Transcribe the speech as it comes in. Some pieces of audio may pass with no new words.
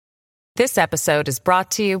This episode is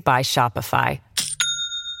brought to you by Shopify.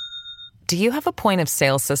 Do you have a point of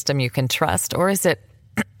sale system you can trust, or is it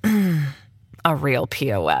a real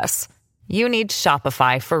POS? You need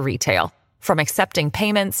Shopify for retail. From accepting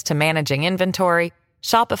payments to managing inventory,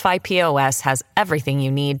 Shopify POS has everything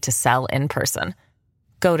you need to sell in person.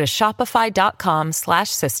 Go to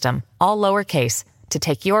shopify.com/system, all lowercase, to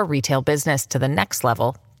take your retail business to the next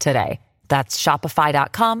level today. That's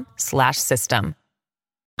shopify.com/system.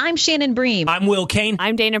 I'm Shannon Bream. I'm Will Kane.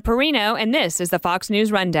 I'm Dana Perino, and this is the Fox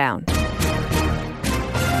News Rundown.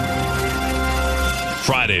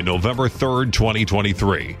 Friday, November 3rd,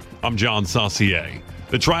 2023. I'm John Saucier.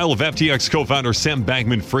 The trial of FTX co-founder Sam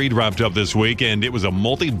Bankman-Fried wrapped up this week, and it was a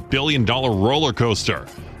multi-billion-dollar roller coaster.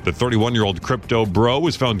 The 31-year-old crypto bro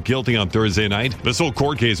was found guilty on Thursday night. This whole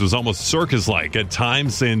court case was almost circus-like at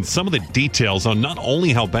times, and some of the details on not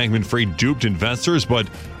only how Bankman-Fried duped investors, but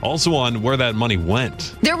also on where that money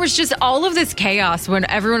went. There was just all of this chaos when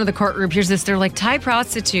everyone in the courtroom hears this. They're like, Thai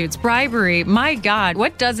prostitutes, bribery. My God,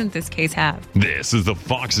 what doesn't this case have? This is the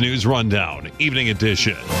Fox News Rundown, Evening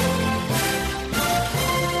Edition.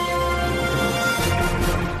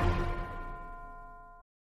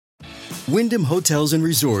 Wyndham Hotels and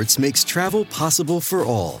Resorts makes travel possible for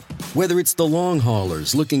all. Whether it's the long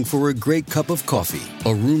haulers looking for a great cup of coffee,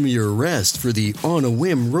 a roomier rest for the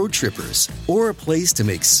on-a-whim road trippers, or a place to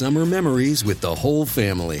make summer memories with the whole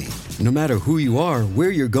family. No matter who you are,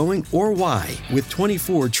 where you're going, or why, with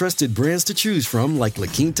 24 trusted brands to choose from like La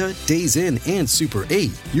Quinta, Days Inn, and Super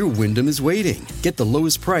 8, your Wyndham is waiting. Get the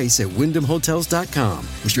lowest price at WyndhamHotels.com.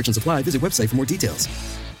 Restrictions apply. Visit website for more details.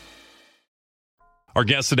 Our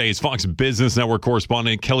guest today is Fox Business Network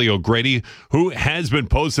correspondent Kelly O'Grady, who has been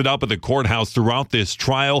posted up at the courthouse throughout this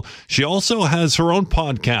trial. She also has her own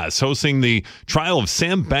podcast, hosting the Trial of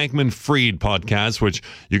Sam Bankman-Fried podcast, which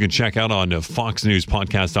you can check out on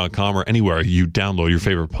foxnewspodcast.com or anywhere you download your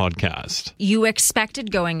favorite podcast. You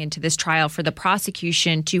expected going into this trial for the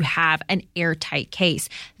prosecution to have an airtight case.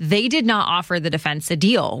 They did not offer the defense a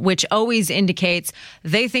deal, which always indicates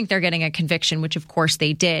they think they're getting a conviction, which of course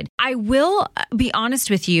they did. I will be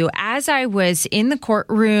honest with you, as I was in the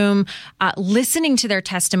courtroom listening to their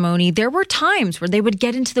testimony, there were times where they would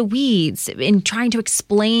get into the weeds in trying to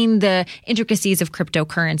explain the intricacies of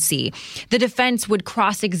cryptocurrency. The defense would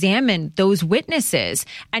cross-examine those witnesses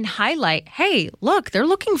and highlight, hey, look, they're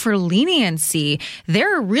looking for leniency.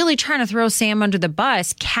 They're really trying to throw Sam under the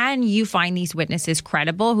bus. Can you find these witnesses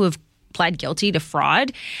credible who have pled guilty to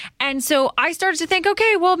fraud? And so I started to think,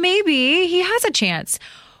 okay, well, maybe he has a chance.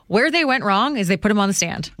 Where they went wrong is they put him on the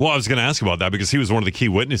stand. Well, I was going to ask about that because he was one of the key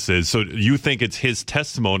witnesses. So you think it's his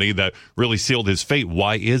testimony that really sealed his fate.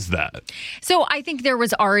 Why is that? So I think there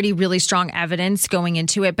was already really strong evidence going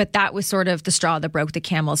into it, but that was sort of the straw that broke the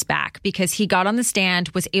camel's back because he got on the stand,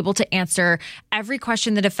 was able to answer every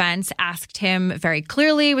question the defense asked him very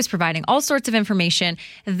clearly, was providing all sorts of information.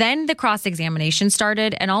 Then the cross-examination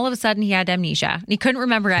started, and all of a sudden he had amnesia. He couldn't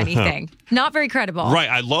remember anything. Not very credible. Right.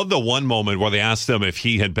 I love the one moment where they asked him if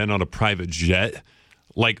he had been on a private jet.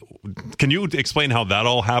 Like, can you explain how that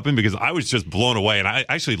all happened? Because I was just blown away, and I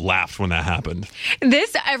actually laughed when that happened.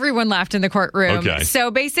 Everyone laughed in the courtroom. Okay.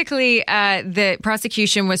 So basically, the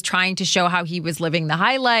prosecution was trying to show how he was living the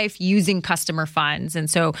high life using customer funds. And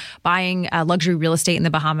so buying luxury real estate in the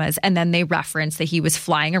Bahamas. And then they referenced that he was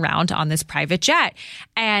flying around on this private jet.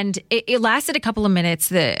 And it lasted a couple of minutes.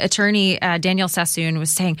 The attorney, Daniel Sassoon, was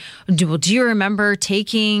saying, do you remember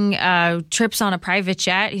taking trips on a private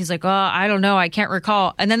jet? He's like, oh, I don't know. I can't recall.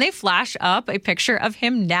 And then they flash up a picture of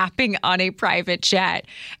him napping on a private jet.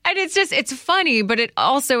 And it's funny, but it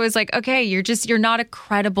also is like, okay, you're not a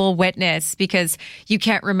credible witness because you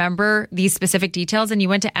can't remember these specific details and you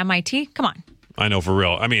went to MIT. Come on. I know, for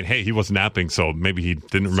real. I mean, hey, he was napping, so maybe he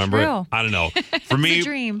didn't remember it. I don't know. For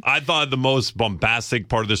me, I thought the most bombastic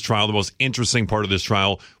part of this trial, the most interesting part of this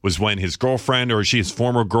trial was when his girlfriend, or his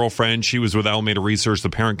former girlfriend, she was with Alameda Research, the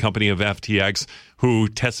parent company of FTX, who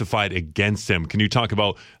testified against him. Can you talk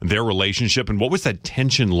about their relationship and what was that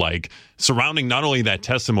tension like surrounding not only that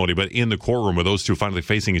testimony, but in the courtroom with those two finally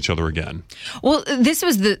facing each other again? Well, this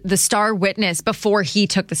was the star witness before he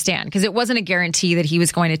took the stand, because it wasn't a guarantee that he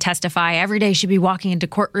was going to testify. Every day she'd be walking into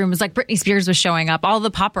courtrooms like Britney Spears was showing up. All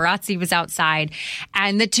the paparazzi was outside.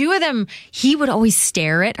 And the two of them, he would always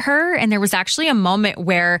stare at her. And there was actually a moment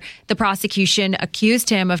where the prosecution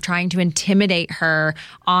accused him of trying to intimidate her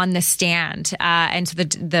on the stand. And so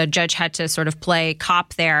the judge had to sort of play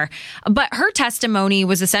cop there. But her testimony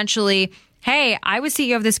was essentially, hey, I was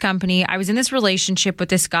CEO of this company. I was in this relationship with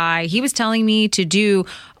this guy. He was telling me to do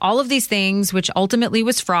all of these things, which ultimately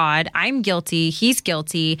was fraud. I'm guilty. He's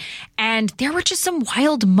guilty. And there were just some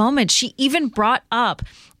wild moments. She even brought up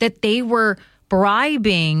that they were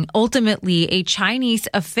bribing ultimately a Chinese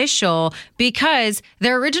official because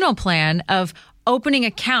their original plan of opening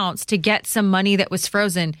accounts to get some money that was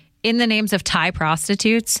frozen in the names of Thai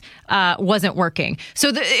prostitutes wasn't working.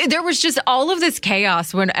 So there was just all of this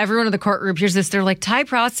chaos when everyone in the courtroom hears this. They're like, Thai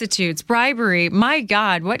prostitutes, bribery. My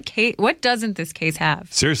God, what doesn't this case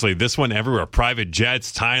have? Seriously, this one everywhere. Private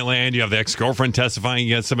jets, Thailand. You have the ex-girlfriend testifying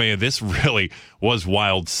against somebody. This really was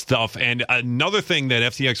wild stuff. And another thing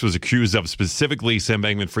that FTX was accused of, specifically Sam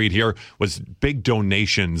Bankman-Fried here, was big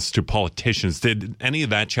donations to politicians. Did any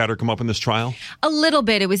of that chatter come up in this trial? A little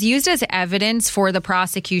bit. It was used as evidence for the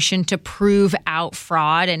prosecution to prove out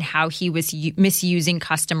fraud and how he was misusing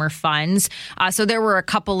customer funds. So there were a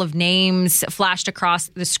couple of names flashed across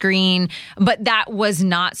the screen, but that was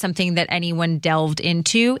not something that anyone delved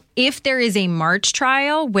into. If there is a March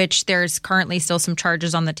trial, which there's currently still some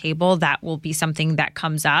charges on the table, that will be something that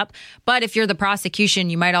comes up. But if you're the prosecution,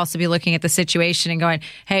 you might also be looking at the situation and going,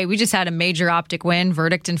 hey, we just had a major optic win,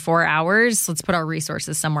 verdict in 4 hours. Let's put our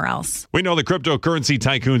resources somewhere else. We know the cryptocurrency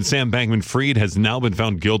tycoon Sam Bankman-Fried has now been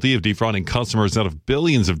found guilty of defrauding customers out of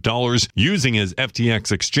billions of dollars using his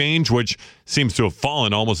FTX exchange, which seems to have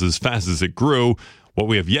fallen almost as fast as it grew. What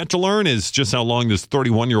we have yet to learn is just how long this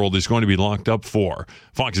 31-year-old is going to be locked up for.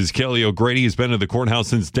 Fox's Kelly O'Grady has been in the courthouse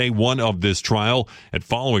since day one of this trial, and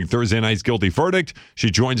following Thursday night's guilty verdict, she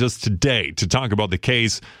joins us today to talk about the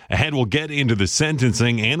case. Ahead, we'll get into the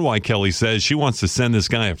sentencing and why Kelly says she wants to send this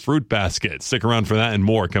guy a fruit basket. Stick around for that and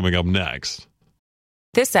more coming up next.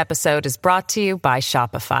 This episode is brought to you by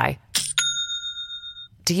Shopify.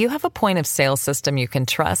 Do you have a point of sale system you can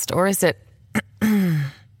trust, or is it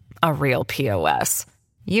a real POS?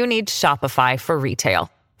 You need Shopify for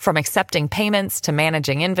retail. From accepting payments to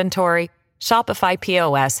managing inventory, Shopify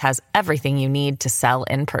POS has everything you need to sell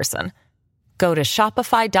in person. Go to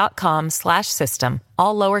shopify.com/system,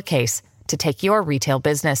 all lowercase, to take your retail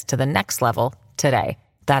business to the next level today.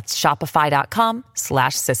 That's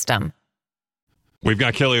shopify.com/system. We've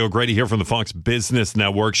got Kelly O'Grady here from the Fox Business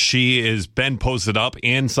Network. She has been posted up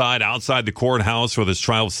inside, outside the courthouse for this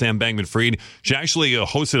trial of Sam Bankman-Fried. She actually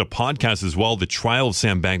hosted a podcast as well, the Trial of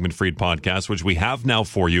Sam Bankman-Fried podcast, which we have now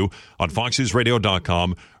for you on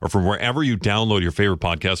foxnewsradio.com or from wherever you download your favorite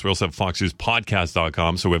podcast. We also have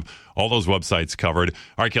foxnewspodcast.com, so we have all those websites covered.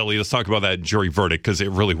 All right, Kelly, let's talk about that jury verdict because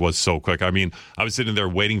it really was so quick. I mean, I was sitting there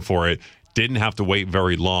waiting for it, didn't have to wait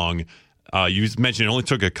very long. You mentioned it only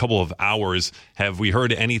took a couple of hours. Have we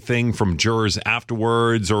heard anything from jurors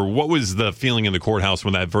afterwards, or what was the feeling in the courthouse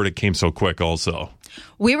when that verdict came so quick also?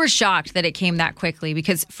 We were shocked that it came that quickly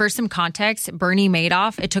because, for some context, Bernie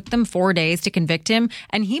Madoff, it took them 4 days to convict him,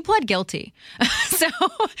 and he pled guilty. So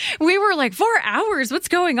we were like, 4 hours? What's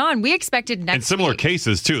going on? We expected next week. And similar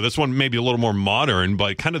cases, too. This one may be a little more modern,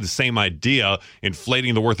 but kind of the same idea,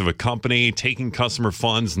 inflating the worth of a company, taking customer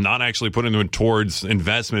funds, not actually putting them towards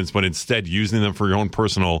investments, but instead using them for your own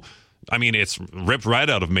personal. I mean, it's ripped right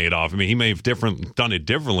out of Madoff. I mean, he may have done it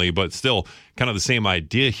differently, but still kind of the same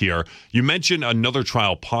idea here. You mentioned another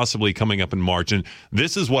trial possibly coming up in March, and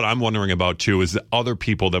this is what I'm wondering about, too, is the other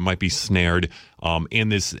people that might be snared in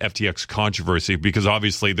this FTX controversy, because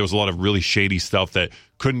obviously there was a lot of really shady stuff that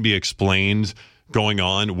couldn't be explained going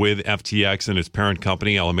on with FTX and its parent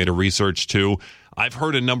company, Alameda Research, too. I've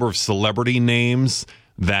heard a number of celebrity names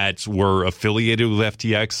that were affiliated with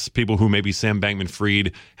FTX, people who maybe Sam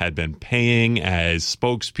Bankman-Fried had been paying as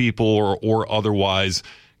spokespeople or otherwise.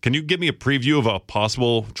 Can you give me a preview of a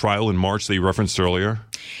possible trial in March that you referenced earlier?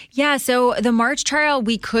 Yeah, so the March trial,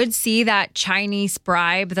 we could see that Chinese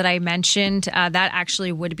bribe that I mentioned. That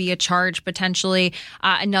actually would be a charge potentially.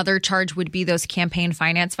 Another charge would be those campaign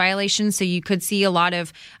finance violations. So you could see a lot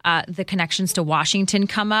of the connections to Washington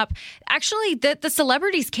come up. Actually, the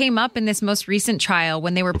celebrities came up in this most recent trial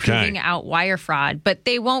when they were proving out wire fraud, but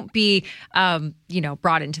they won't be,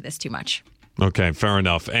 brought into this too much. Okay, fair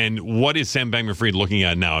enough. And what is Sam Bankman-Fried looking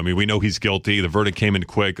at now? I mean, we know he's guilty. The verdict came in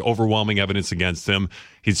quick, overwhelming evidence against him.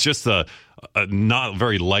 He's just a not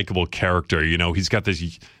very likable character. You know, he's got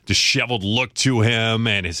this disheveled look to him,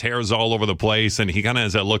 and his hair is all over the place, and he kind of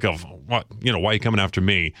has that look of, what, why are you coming after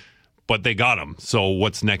me? but they got him. So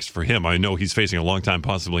what's next for him? I know he's facing a long time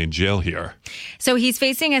possibly in jail here. So he's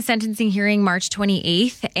facing a sentencing hearing March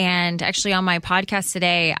 28th. And actually on my podcast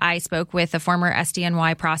today, I spoke with a former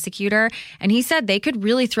SDNY prosecutor, and he said they could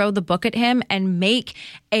really throw the book at him and make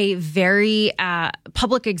a very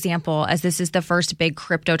public example, as this is the first big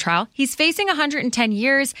crypto trial. He's facing 110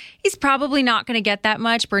 years. He's probably not going to get that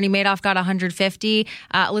much. Bernie Madoff got 150.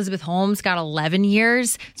 Elizabeth Holmes got 11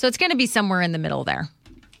 years. So it's going to be somewhere in the middle there.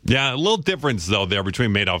 Yeah, a little difference, though, there between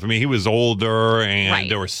Madoff. I mean, he was older, and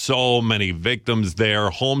there were so many victims there.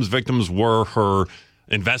 Holmes' victims were her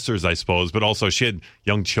investors, I suppose, but also she had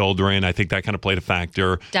young children. I think that kind of played a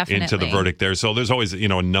factor into the verdict there. So there's always, a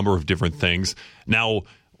number of different things. Now,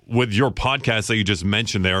 with your podcast that you just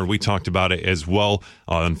mentioned there, and we talked about it as well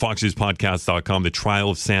on FoxNewsPodcast.com, the trial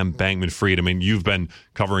of Sam Bankman-Fried. I mean, you've been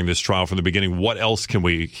covering this trial from the beginning. What else can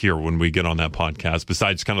we hear when we get on that podcast,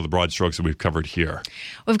 besides kind of the broad strokes that we've covered here?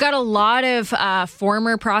 We've got a lot of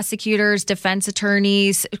former prosecutors, defense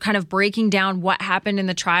attorneys, kind of breaking down what happened in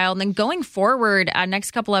the trial. And then going forward,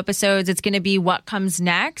 next couple episodes, it's going to be what comes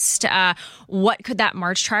next. What could that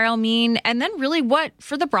March trial mean? And then really what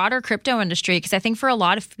for the broader crypto industry? Because I think for a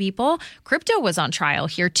lot of people, crypto was on trial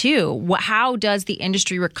here too. How does the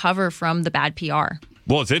industry recover from the bad PR?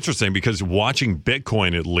 Well, it's interesting because watching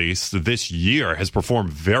Bitcoin, at least this year, has performed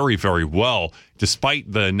very, very well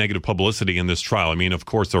despite the negative publicity in this trial. I mean, of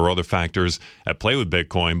course, there are other factors at play with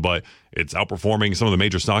Bitcoin, but it's outperforming some of the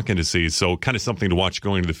major stock indices. So kind of something to watch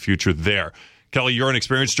going into the future there. Kelly, you're an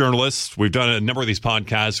experienced journalist. We've done a number of these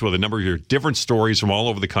podcasts with a number of your different stories from all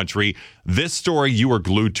over the country. This story you were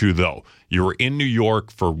glued to, though. You were in New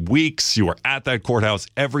York for weeks. You were at that courthouse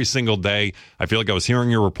every single day. I feel like I was hearing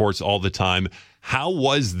your reports all the time. How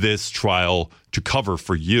was this trial to cover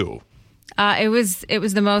for you? It was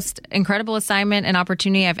the most incredible assignment and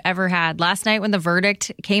opportunity I've ever had. Last night when the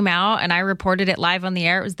verdict came out and I reported it live on the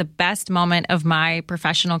air, it was the best moment of my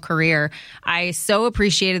professional career. I so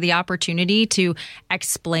appreciated the opportunity to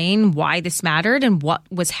explain why this mattered and what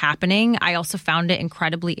was happening. I also found it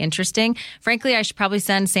incredibly interesting. Frankly, I should probably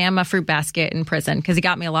send Sam a fruit basket in prison because he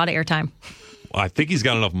got me a lot of airtime. I think he's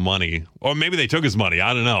got enough money, or maybe they took his money,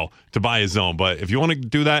 I don't know, to buy his own. But if you want to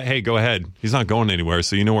do that, hey, go ahead. He's not going anywhere,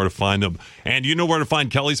 so you know where to find him. And you know where to find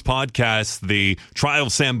Kelly's podcast, The Trial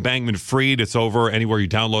of Sam Bankman-Fried. It's over anywhere you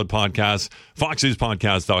download podcasts,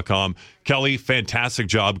 FoxNewsPodcast.com. Kelly, fantastic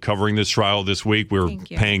job covering this trial this week. We were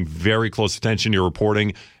paying very close attention to your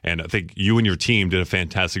reporting, and I think you and your team did a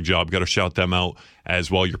fantastic job. Got to shout them out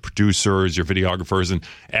as well, your producers, your videographers, and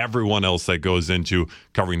everyone else that goes into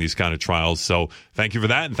covering these kind of trials. So thank you for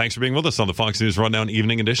that, and thanks for being with us on the Fox News Rundown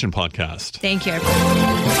Evening Edition podcast. Thank you.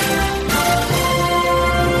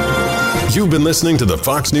 You've been listening to the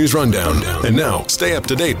Fox News Rundown. And now, stay up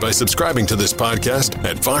to date by subscribing to this podcast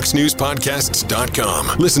at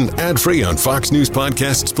foxnewspodcasts.com. Listen ad-free on Fox News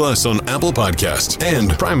Podcasts Plus on Apple Podcasts.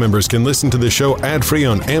 And Prime members can listen to the show ad-free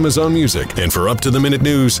on Amazon Music. And for up-to-the-minute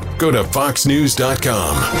news, go to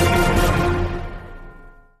foxnews.com.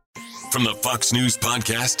 From the Fox News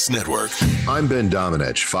Podcasts Network. I'm Ben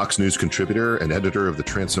Domenech, Fox News contributor and editor of the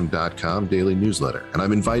Transom.com daily newsletter, and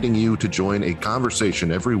I'm inviting you to join a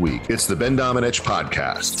conversation every week. It's the Ben Domenech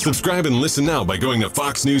Podcast. Subscribe and listen now by going to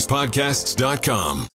foxnewspodcasts.com.